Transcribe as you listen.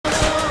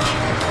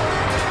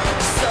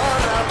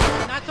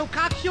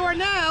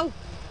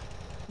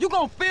You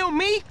gonna film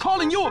me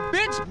calling you a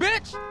bitch,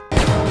 bitch?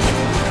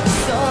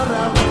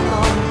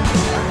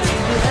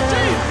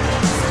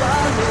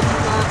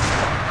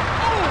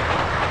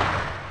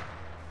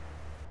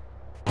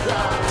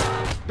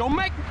 Don't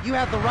make me. You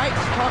have the right to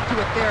talk to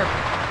a therapist.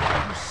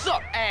 You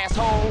suck,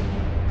 asshole.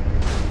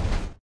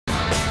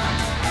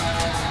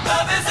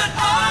 Love isn't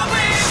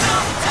always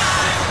on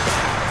time.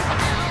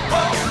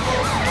 Whoa,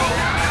 whoa, whoa.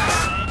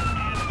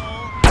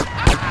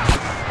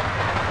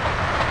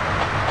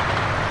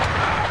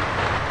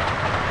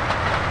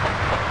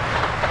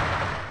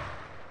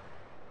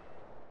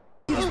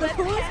 He's the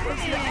coolest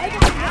person I ever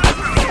met.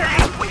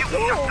 So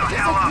cool.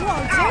 Just like you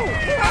are too.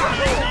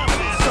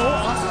 So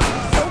awesome.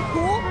 So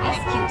cool.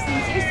 Ice Cube,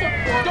 since you're so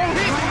cool. Don't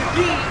hit me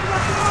again.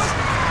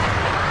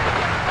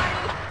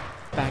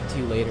 Back to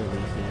you later,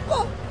 Leafy.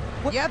 Whoa.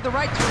 You have the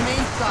right to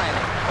remain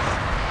silent.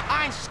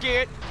 I ain't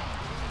scared.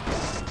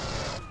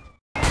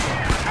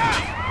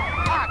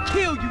 I'll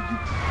kill you, you.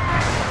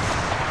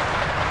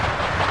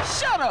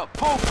 Shut up,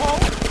 Popo.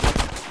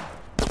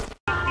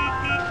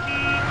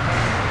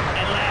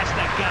 At last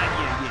I got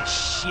you, you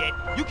shit.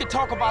 You can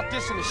talk about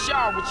this in the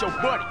shower with your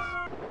buddies.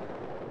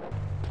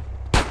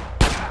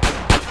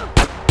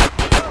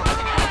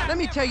 Let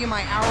me tell you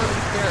my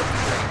hourly therapy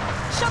rate.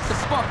 Shut the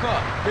fuck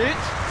up, bitch.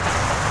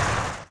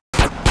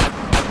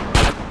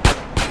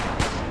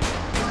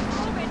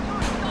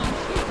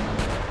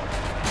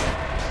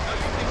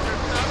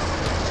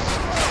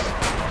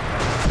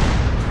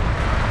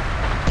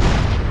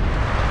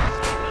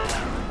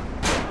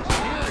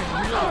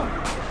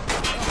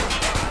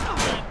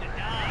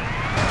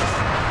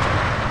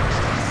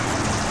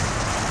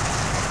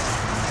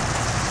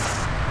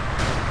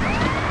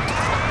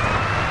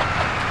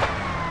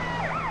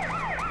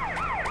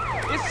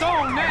 It's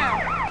on now.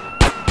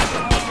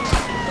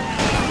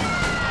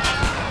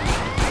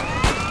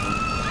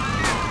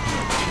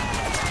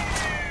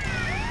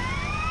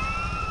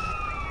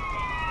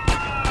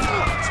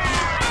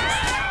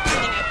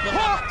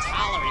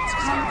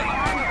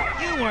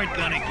 You weren't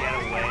gonna get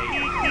away.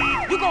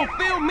 You gonna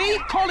film me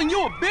calling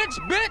you a bitch,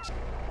 bitch?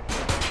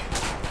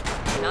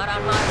 Not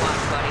on my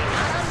watch, buddy.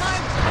 Not on my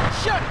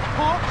watch. Shut it,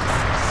 punk.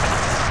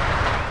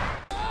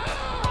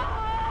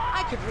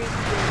 I could read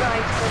you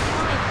right, but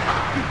my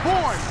You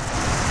boring.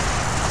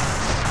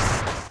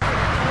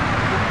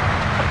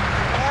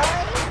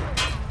 Really?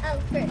 Oh,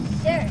 for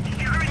sure.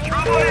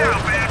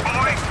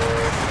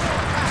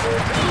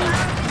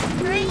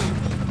 Crazy.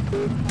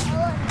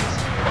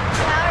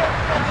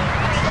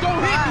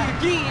 Don't hit me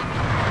again.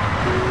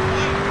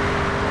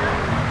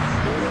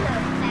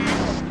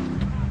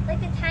 Like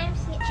the time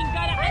she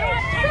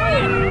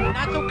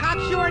Not so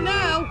cocksure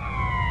now.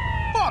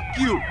 Fuck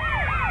you.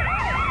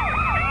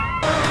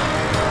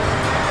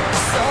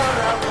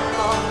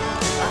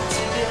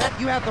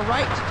 You have the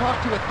right to talk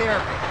to a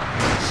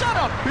therapist. Shut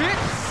up,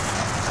 bitch.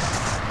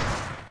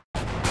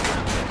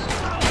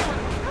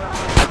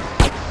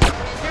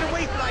 Get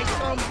away, fly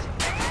scum.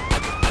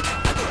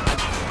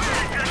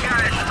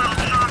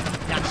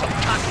 Not so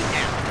cocky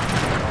now.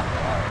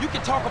 You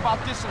can talk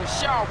about this in the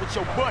shower with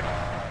your buddy.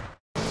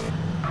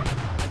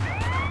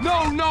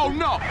 No, no,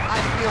 no. I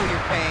feel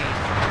your pain.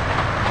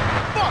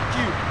 Fuck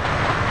you.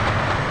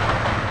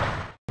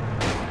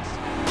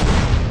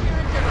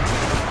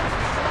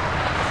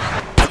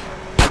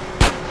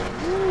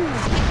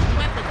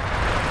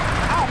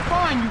 I'll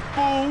find you,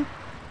 fool.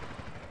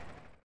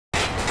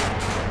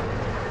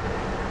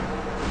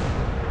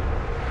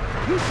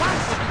 You want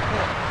to be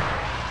killed.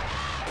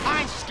 I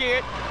ain't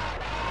scared.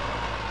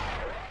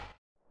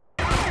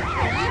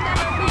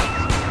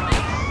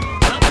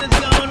 Something's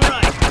going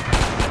right.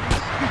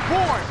 You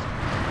boring.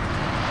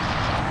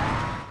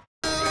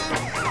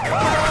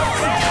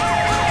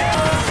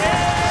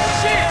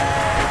 Shit.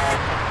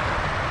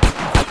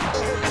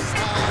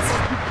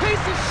 You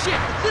piece of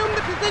shit. Assume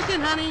the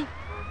position, honey.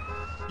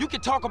 You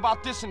can talk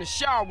about this in the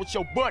shower with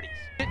your buddies,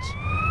 bitch.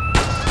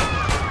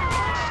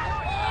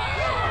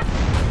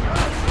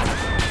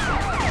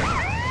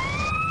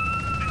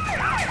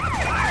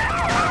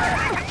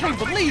 I can't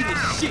believe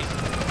this shit.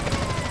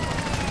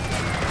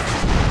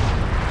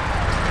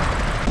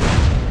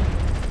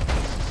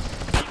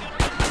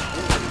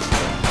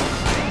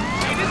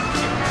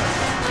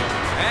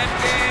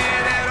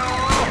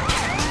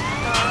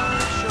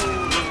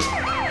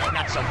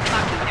 Not so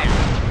cocky now.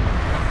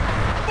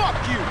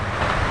 Fuck you.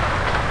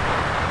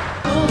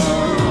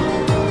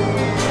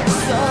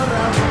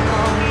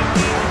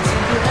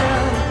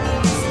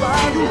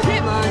 You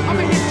hit me,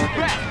 I'ma hit you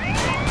back.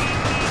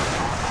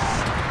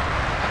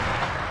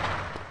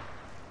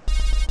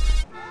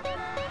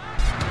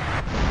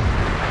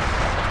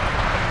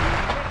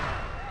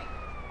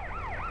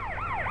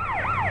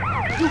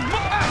 You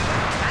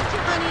Gotcha,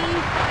 honey.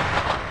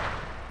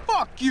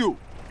 fuck you.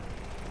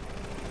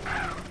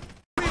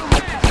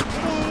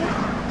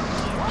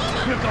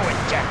 You're going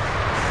down.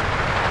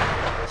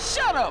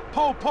 Shut up,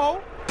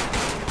 Popo.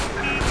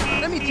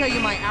 Let me tell you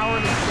my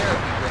hourly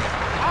therapy rate.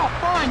 I'll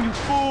find you,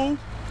 fool.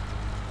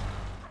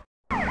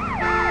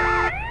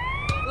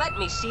 Let Let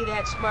me see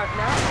that smirk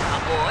now,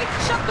 cowboy.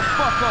 Shut the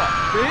fuck up,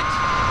 bitch!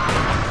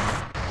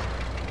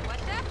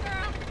 What's up,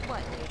 girl?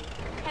 What, lady?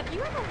 Have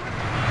you ever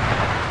worked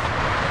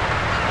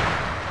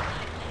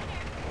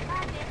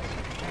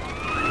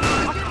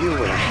You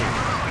would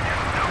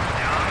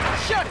have.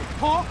 Shut it,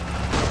 punk!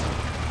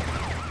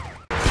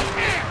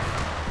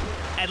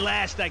 At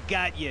last I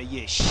got you,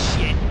 you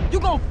shit. You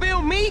gonna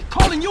film me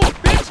calling you a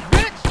bitch,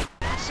 bitch?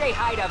 Say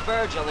hi to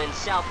Virgil in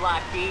South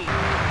Lock D. Yeah,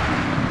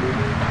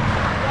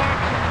 I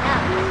know. I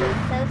was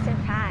so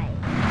surprised.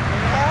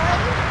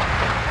 Really?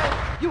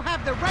 You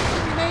have the right to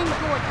remain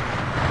Georgia.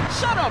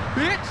 Shut up,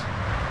 bitch!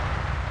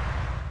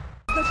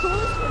 the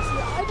coolest person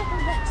I've ever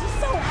met? She's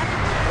so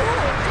actually cool.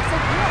 Just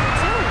like you are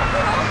too.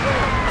 We're all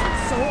cool.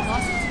 It's so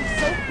awesome to be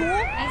so cool.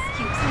 Ice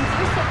Cube, since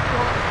you're so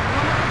cool,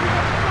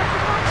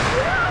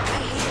 I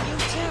hate you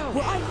too.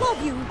 Well, I love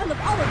you. I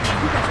love all of you.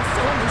 You guys are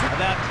so amazing.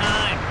 About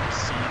time, you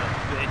son of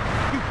a bitch.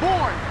 You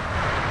born!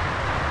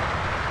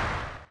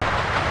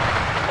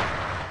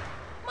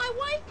 My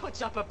wife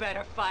puts up a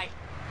better fight.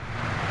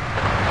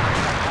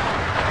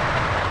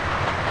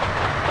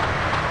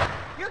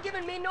 You're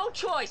giving me no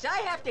choice. I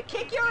have to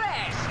kick your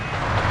ass.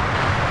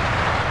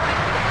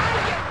 Right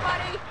behind you,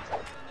 buddy.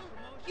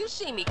 You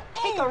see me.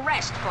 Take a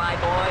rest,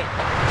 flyboy.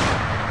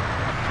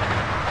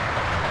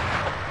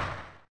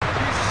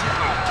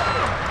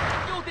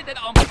 You did it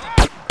on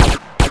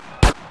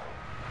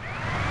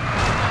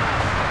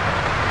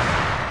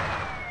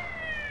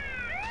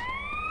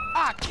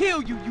I'll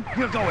kill you, you...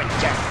 You're going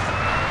deaf.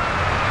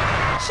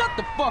 Shut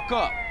the fuck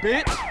up,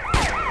 bitch!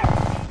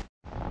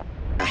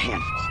 A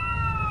handful.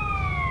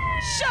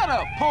 Shut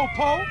up,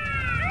 Popo!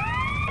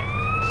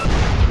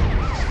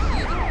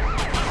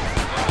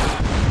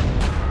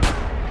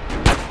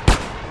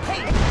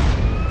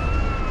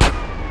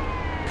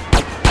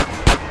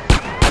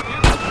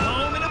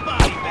 Home in a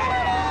body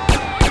bag.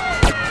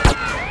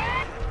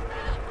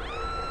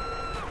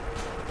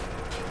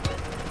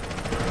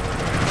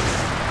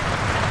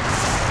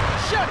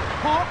 Shut it,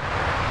 punk!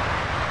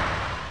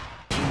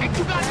 Ain't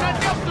you got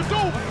nothing else to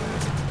do?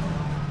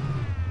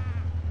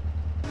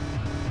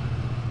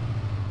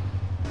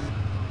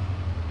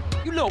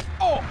 You little...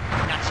 Oh!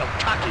 Not so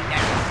cocky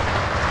now.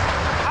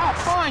 I'll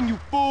find you,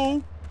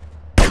 fool!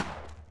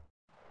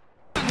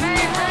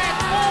 Hand,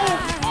 fool!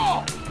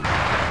 Oh!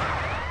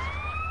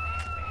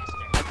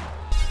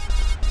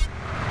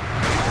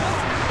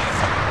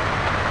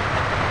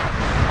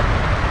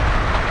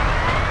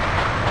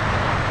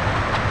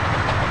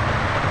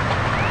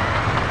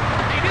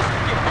 Hey, this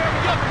could get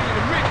very ugly in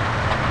a minute.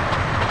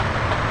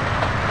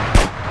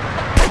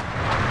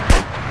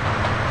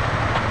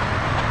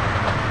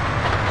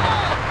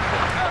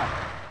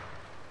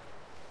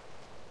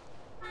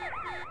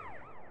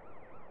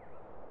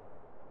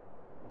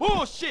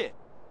 Bullshit!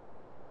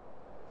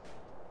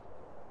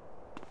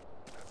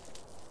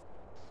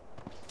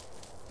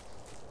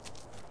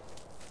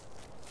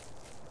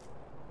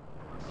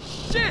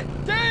 Shit,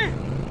 damn!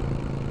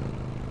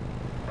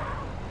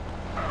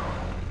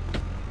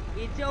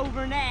 It's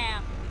over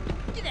now.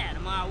 Get out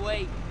of my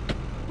way.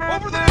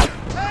 Over there!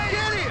 Hey,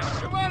 get him!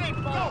 Come on in,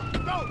 go!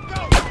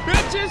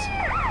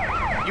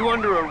 Bitches! You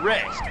under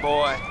arrest,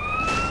 boy.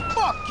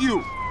 Fuck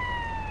you!